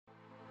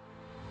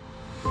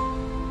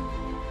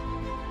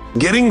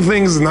Getting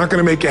things is not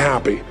going to make you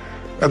happy.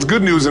 That's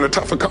good news in a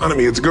tough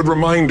economy. It's a good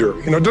reminder.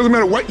 You know, it doesn't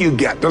matter what you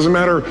get. Doesn't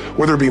matter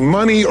whether it be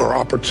money or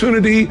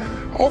opportunity.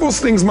 All those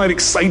things might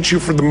excite you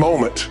for the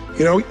moment.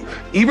 You know,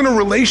 even a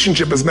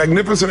relationship, as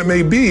magnificent it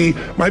may be,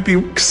 might be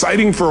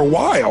exciting for a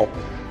while.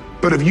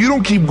 But if you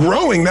don't keep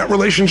growing, that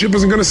relationship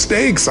isn't going to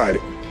stay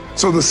exciting.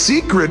 So the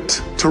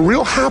secret to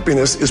real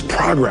happiness is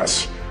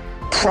progress.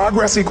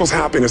 Progress equals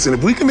happiness. And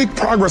if we can make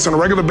progress on a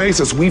regular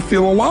basis, we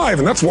feel alive.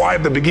 And that's why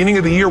at the beginning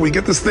of the year, we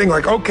get this thing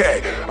like,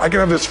 okay, I can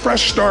have this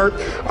fresh start.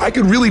 I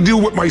could really do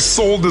what my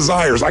soul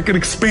desires. I could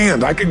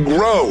expand. I could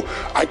grow.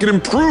 I could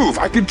improve.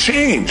 I could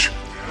change.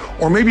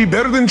 Or maybe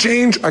better than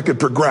change, I could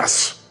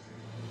progress.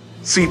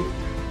 See,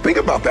 think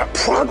about that.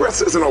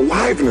 Progress is an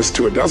aliveness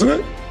to it, doesn't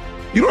it?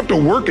 You don't have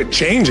to work at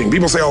changing.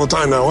 People say all the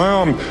time now,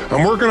 well,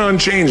 I'm working on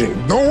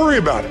changing. Don't worry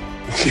about it.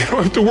 You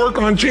don't have to work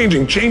on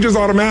changing. Change is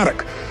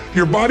automatic.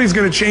 Your body's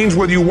going to change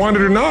whether you want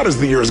it or not as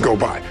the years go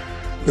by.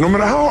 And no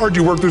matter how hard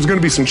you work, there's going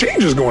to be some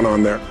changes going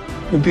on there.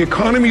 The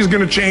economy is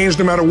going to change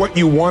no matter what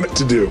you want it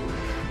to do.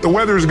 The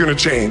weather is going to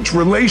change.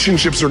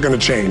 Relationships are going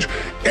to change.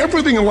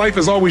 Everything in life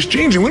is always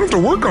changing. We don't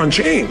have to work on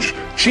change.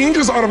 Change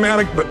is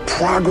automatic, but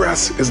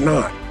progress is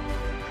not.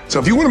 So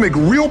if you want to make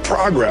real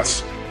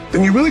progress,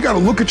 then you really got to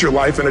look at your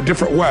life in a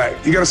different way.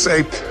 You got to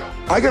say,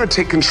 I got to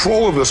take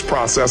control of this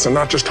process and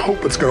not just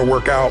hope it's going to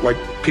work out like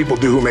people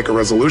do who make a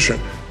resolution.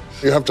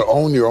 You have to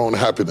own your own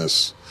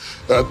happiness.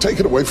 Take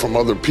it away from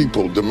other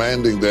people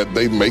demanding that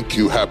they make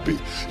you happy.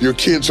 Your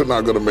kids are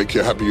not going to make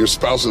you happy. Your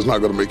spouse is not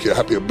going to make you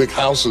happy. A big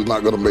house is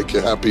not going to make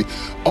you happy.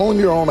 Own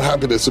your own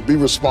happiness and be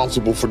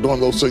responsible for doing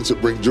those things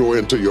that bring joy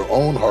into your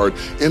own heart,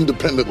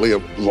 independently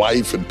of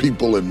life and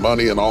people and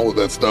money and all of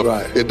that stuff.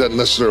 Right. It doesn't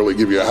necessarily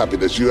give you a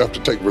happiness. You have to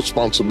take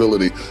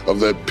responsibility of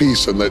that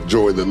peace and that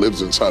joy that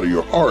lives inside of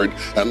your heart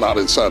and not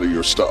inside of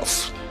your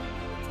stuff.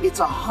 It's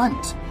a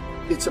hunt.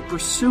 It's a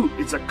pursuit.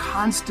 It's a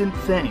constant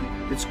thing.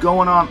 It's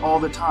going on all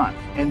the time.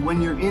 And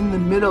when you're in the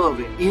middle of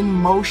it, in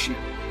motion,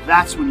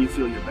 that's when you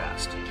feel your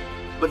best.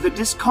 But the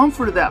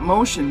discomfort of that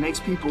motion makes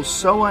people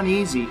so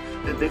uneasy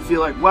that they feel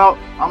like, well,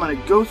 I'm going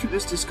to go through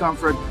this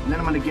discomfort and then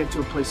I'm going to get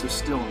to a place of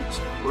stillness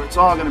where it's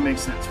all going to make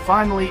sense.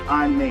 Finally,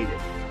 I made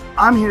it.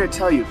 I'm here to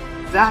tell you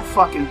that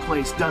fucking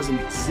place doesn't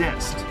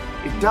exist.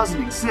 It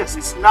doesn't exist.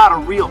 It's not a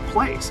real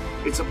place.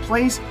 It's a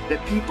place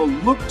that people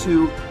look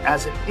to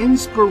as an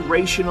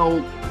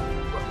inspirational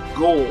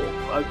goal,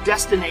 a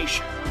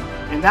destination,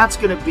 and that's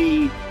going to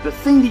be the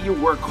thing that you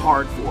work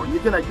hard for.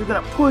 You're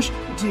gonna push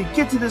until you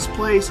get to this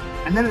place,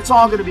 and then it's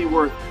all going to be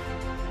worth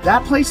it.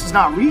 That place is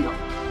not real.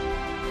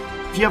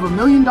 If you have $1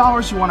 million, you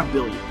want $1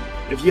 billion.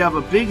 If you have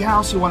a big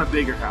house, you want a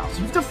bigger house.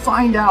 You have to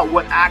find out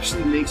what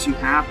actually makes you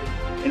happy,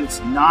 and it's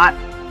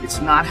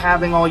not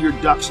having all your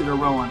ducks in a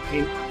row on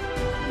paper.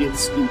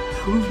 It's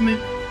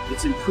improvement.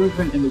 It's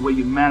improvement in the way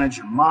you manage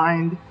your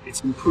mind.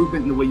 It's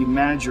improvement in the way you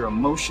manage your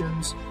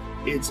emotions.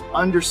 It's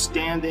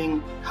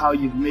understanding how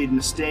you've made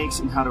mistakes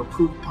and how to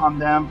improve upon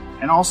them,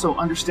 and also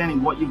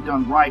understanding what you've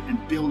done right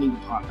and building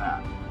upon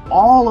that.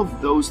 All of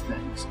those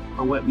things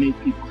are what make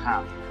people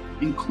happy,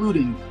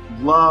 including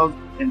love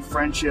and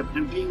friendship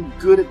and being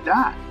good at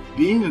that.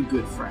 Being a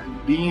good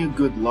friend, being a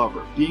good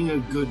lover, being a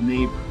good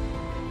neighbor.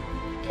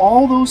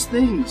 All those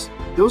things,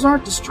 those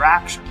aren't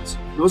distractions.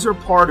 Those are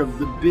part of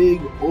the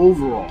big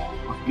overall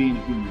of being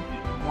a human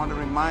being. I want to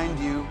remind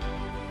you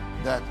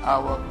that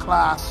our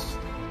class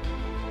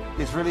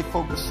is really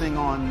focusing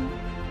on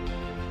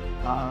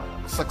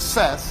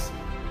success,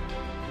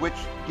 which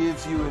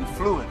gives you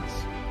influence.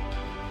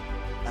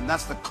 And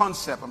that's the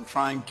concept I'm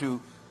trying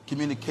to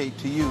communicate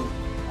to you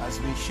as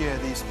we share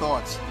these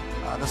thoughts.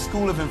 The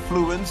School of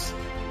Influence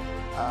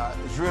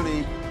is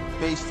really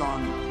based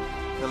on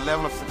the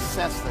level of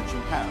success that you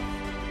have.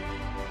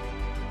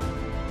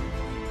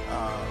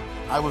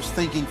 I was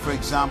thinking, for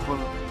example,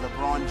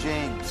 LeBron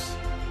James,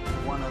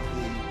 one of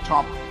the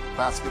top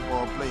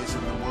basketball players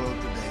in the world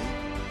today,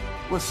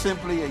 was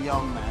simply a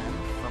young man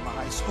from a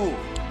high school.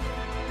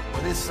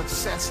 But his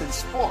success in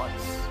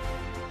sports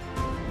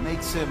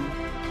makes him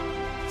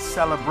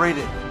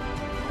celebrated.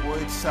 The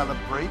word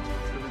celebrate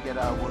is where we get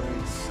our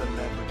word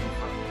celebrity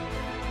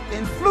from.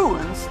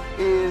 Influence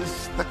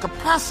is the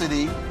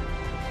capacity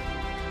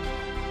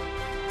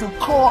to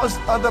cause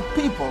other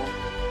people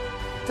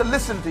to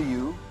listen to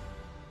you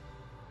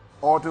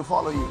or to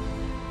follow you.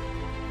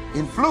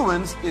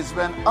 Influence is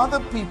when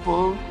other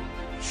people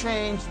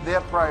change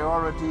their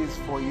priorities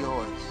for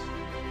yours.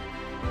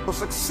 So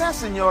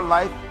success in your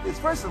life is,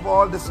 first of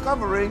all,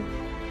 discovering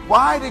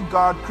why did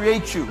God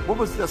create you? What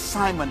was the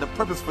assignment, the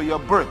purpose for your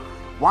birth?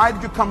 Why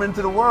did you come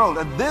into the world?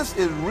 And this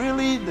is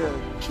really the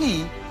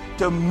key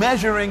to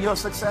measuring your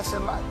success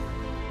in life.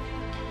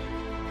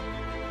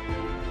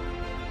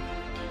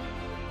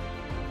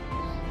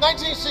 In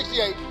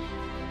 1968,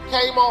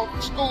 came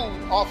off school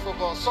off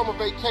of a summer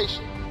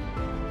vacation.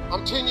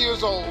 I'm 10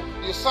 years old.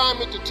 The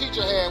assignment the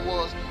teacher had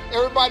was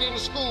everybody in the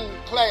school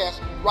class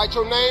write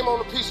your name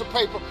on a piece of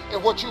paper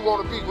and what you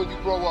want to be when you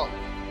grow up.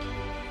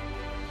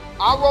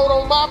 I wrote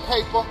on my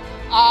paper,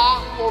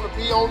 I want to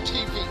be on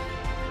TV.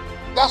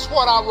 That's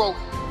what I wrote.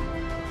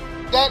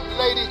 That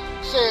lady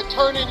said,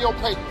 turn in your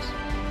papers.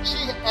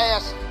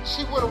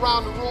 She went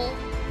around the room,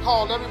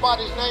 called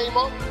everybody's name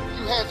up.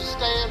 You had to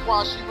stand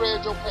while she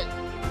read your paper.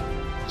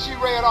 She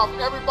read off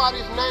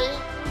everybody's name.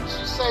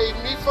 She saved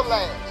me for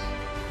last.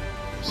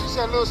 She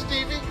said, little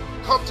Stevie,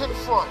 come to the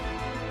front.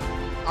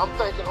 I'm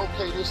thinking,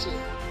 okay, this is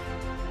it.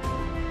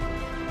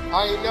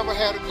 I ain't never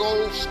had a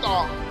gold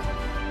star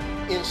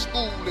in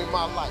school in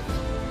my life.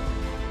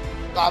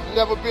 I've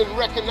never been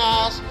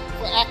recognized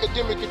for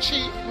academic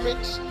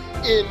achievements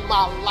in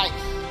my life.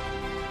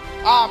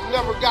 I've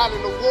never got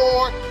an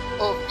award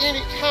of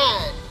any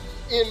kind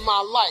in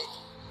my life.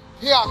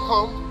 Here I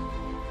come.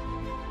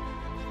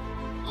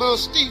 Little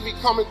Stevie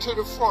coming to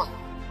the front.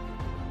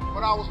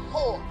 But I was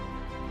poor.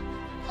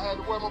 I had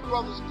to wear my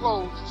brother's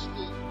clothes to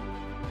school.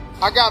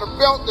 I got a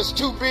belt that's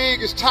too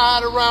big, it's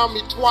tied around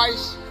me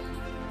twice.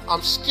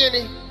 I'm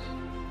skinny.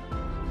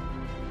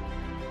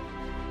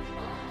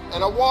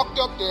 And I walked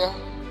up there,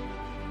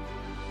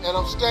 and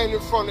I'm standing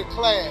in front of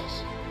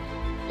class.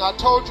 Now, I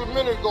told you a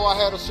minute ago I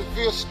had a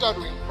severe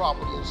stuttering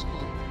problem in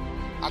school.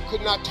 I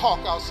could not talk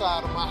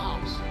outside of my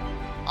house.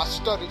 I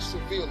stuttered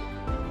severely.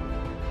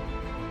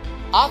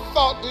 I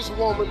thought this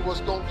woman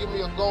was going to give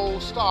me a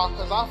gold star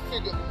because I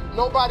figured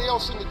nobody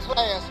else in the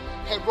class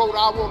had wrote,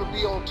 I want to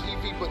be on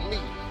TV but me.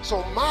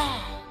 So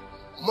mine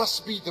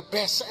must be the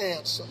best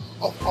answer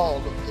of all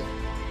of them.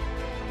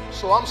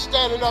 So I'm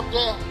standing up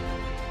there,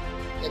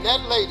 and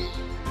that lady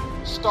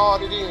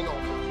started in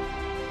on me.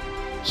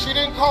 She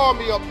didn't call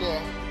me up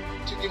there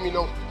to give me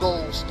no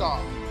gold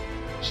star.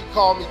 She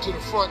called me to the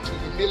front to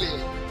humiliate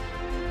me.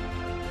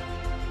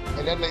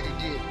 And that lady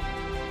did.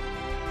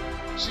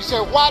 She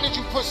said, why did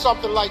you put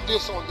something like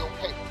this on your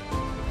paper?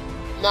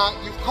 Now,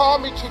 you've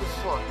called me to the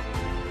front.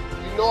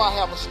 You know I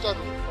have a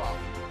stuttering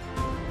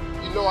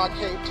problem. You know I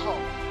can't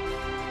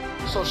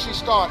talk. So she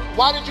started,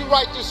 why did you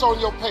write this on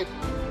your paper?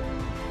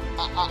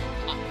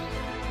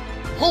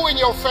 Who in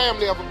your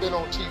family ever been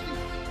on TV?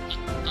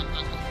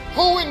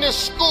 Who in this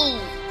school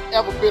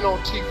ever been on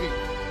TV?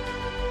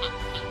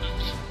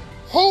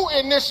 Who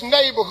in this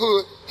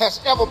neighborhood has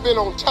ever been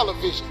on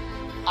television?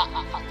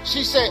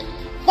 She said,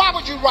 why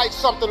would you write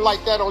something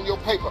like that on your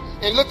paper?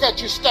 And look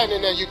at you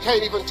standing there, you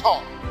can't even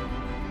talk.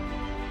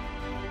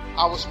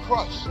 I was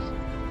crushed.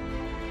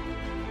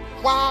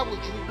 Why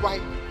would you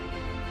write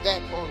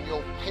that on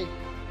your paper?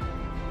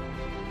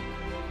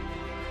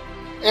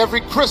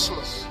 Every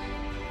Christmas,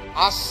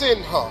 I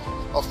send her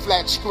a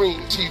flat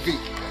screen TV.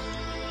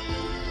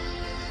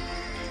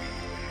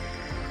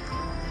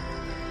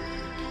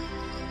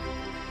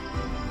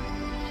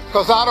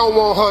 Because I don't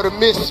want her to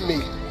miss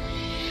me.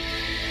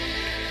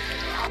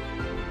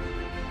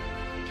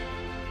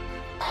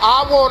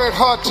 I wanted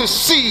her to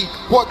see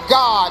what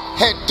God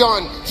had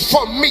done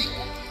for me.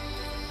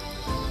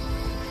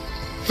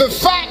 The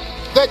fact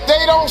that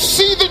they don't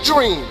see the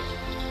dream,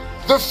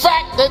 the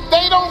fact that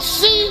they don't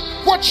see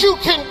what you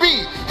can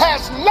be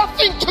has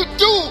nothing to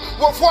do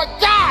with what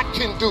God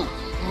can do.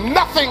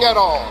 Nothing at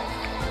all.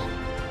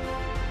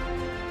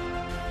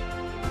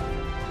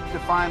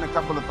 Define a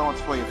couple of thoughts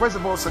for you. First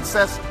of all,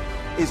 success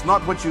is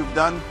not what you've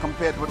done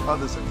compared to what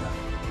others have done.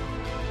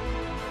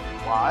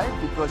 Why?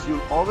 Because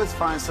you'll always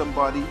find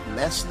somebody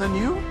less than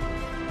you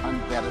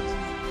and better than you.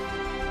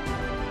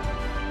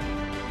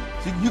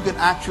 So you can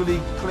actually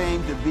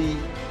claim to be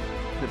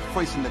the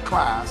first in the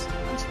class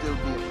and still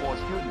be a poor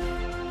student.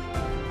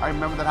 I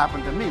remember that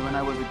happened to me when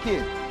I was a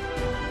kid.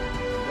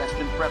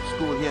 Western Prep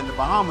School here in the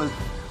Bahamas.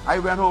 I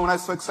ran home and I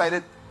was so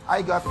excited.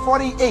 I got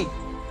 48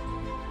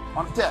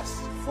 on the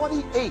test.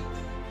 48.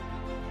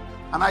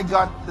 And I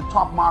got the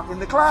top mark in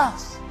the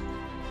class.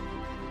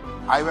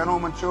 I ran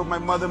home and showed my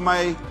mother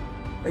my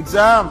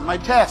exam, my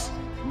test.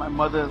 My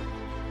mother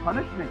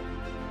punished me.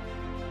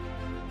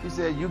 She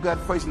said, you got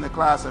first in the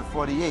class at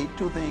 48.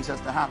 Two things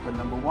has to happen.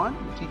 Number one,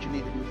 the teacher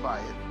needs to be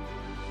fired.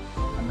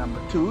 And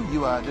number two,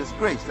 you are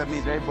disgraced. That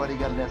means everybody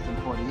got less than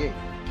 48.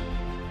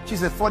 She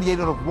said, 48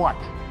 out of what?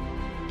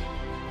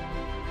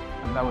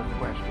 And that was the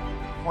question.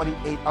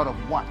 48 out of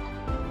what?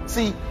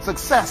 See,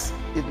 success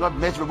is not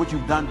measured by what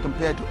you've done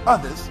compared to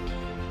others.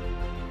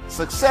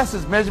 Success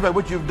is measured by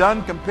what you've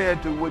done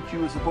compared to what you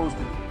were supposed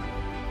to do.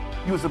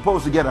 You were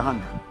supposed to get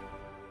 100.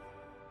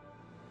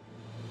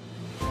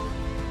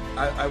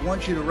 I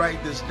want you to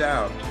write this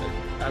down.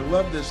 I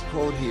love this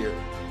quote here.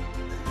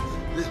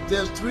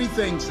 There's three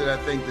things that I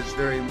think that's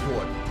very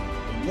important.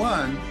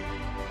 One,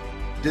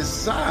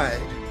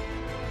 decide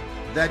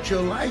that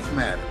your life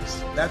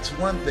matters. That's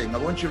one thing. I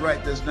want you to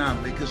write this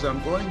down because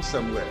I'm going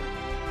somewhere.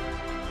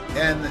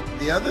 And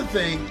the other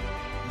thing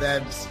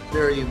that's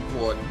very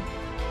important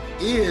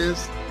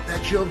is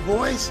that your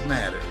voice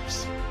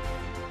matters.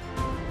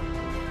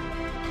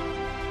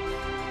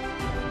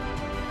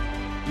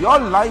 Your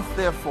life,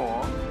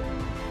 therefore,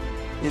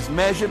 is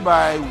measured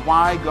by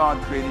why God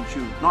created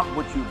you, not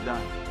what you've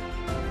done.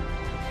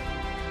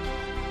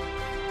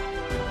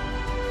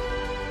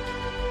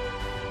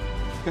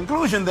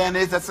 Conclusion then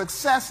is that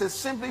success is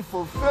simply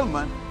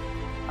fulfillment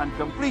and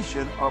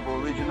completion of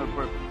original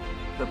purpose.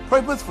 The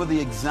purpose for the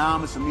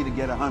exam is for me to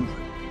get 100.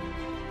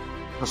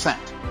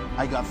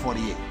 I got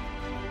 48.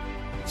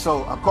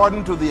 So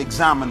according to the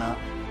examiner,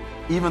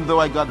 even though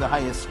I got the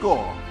highest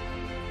score,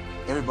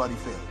 everybody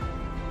failed,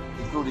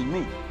 including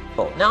me.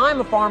 Now, I'm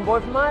a farm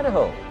boy from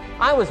Idaho.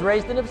 I was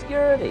raised in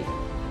obscurity.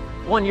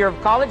 1 year of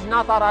college, and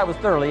I thought I was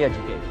thoroughly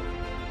educated.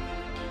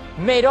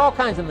 Made all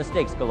kinds of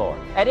mistakes galore.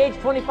 At age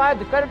 25,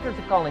 the creditors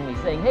are calling me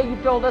saying, hey, you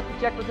told us the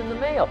check was in the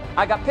mail.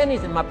 I got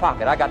pennies in my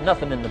pocket. I got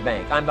nothing in the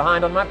bank. I'm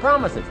behind on my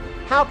promises.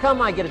 How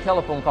come I get a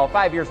telephone call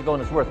 5 years ago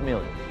and it's worth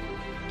millions?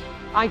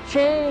 I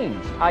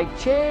changed.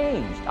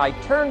 I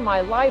turned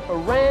my life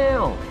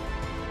around.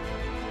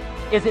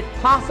 Is it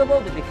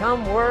possible to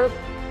become worth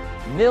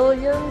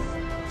millions?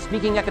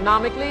 Speaking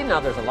economically, now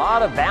there's a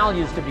lot of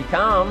values to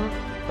become,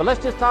 but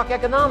let's just talk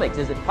economics.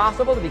 Is it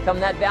possible to become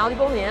that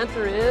valuable? And the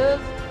answer is,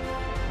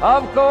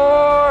 of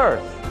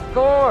course, of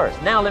course.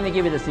 Now let me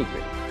give you the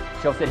secret.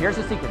 She'll say, here's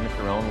the secret,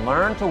 Mr. Rohn.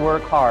 Learn to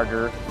work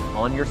harder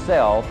on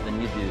yourself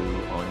than you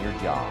do on your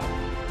job.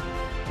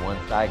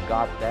 Once I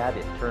got that,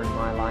 it turned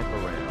my life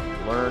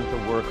around. Learn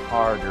to work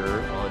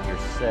harder on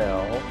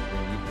yourself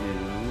than you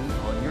do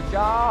on your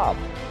job.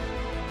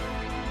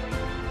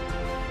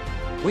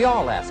 We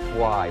all ask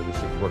why we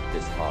should work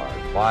this hard.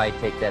 Why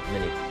take that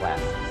many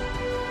classes?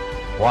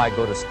 Why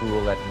go to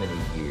school that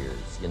many years?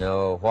 You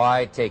know,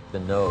 why take the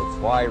notes?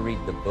 Why read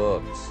the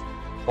books?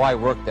 Why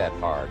work that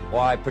hard?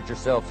 Why put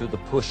yourself through the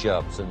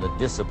push-ups and the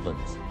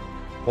disciplines?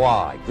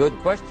 Why? Good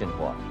question,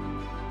 why?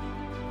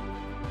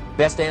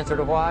 Best answer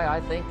to why, I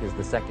think, is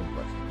the second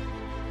question.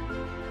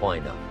 Why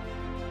not?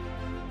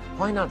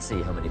 Why not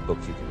see how many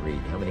books you can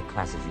read, how many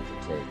classes you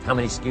can take, how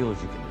many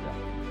skills you can develop?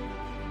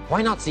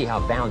 Why not see how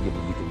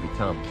valuable you can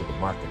become to the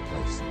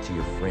marketplace and to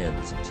your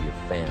friends and to your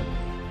family?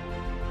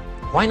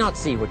 Why not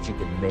see what you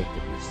can make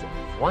of yourself?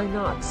 Why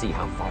not see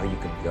how far you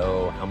can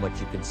go, how much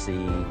you can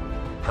see,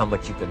 how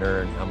much you can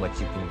earn, how much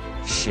you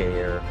can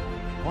share?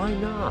 Why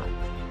not?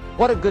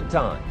 What a good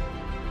time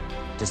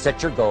to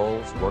set your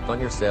goals, work on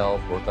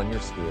yourself, work on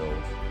your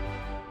skills.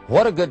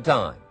 What a good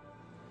time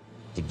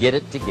to get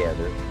it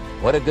together.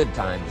 What a good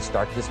time to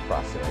start this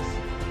process.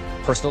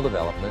 Personal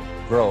development,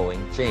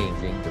 growing,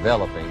 changing,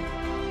 developing,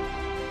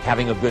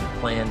 having a good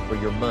plan for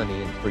your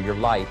money and for your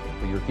life and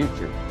for your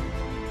future.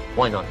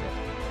 Why not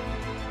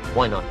now?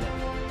 Why not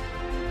now?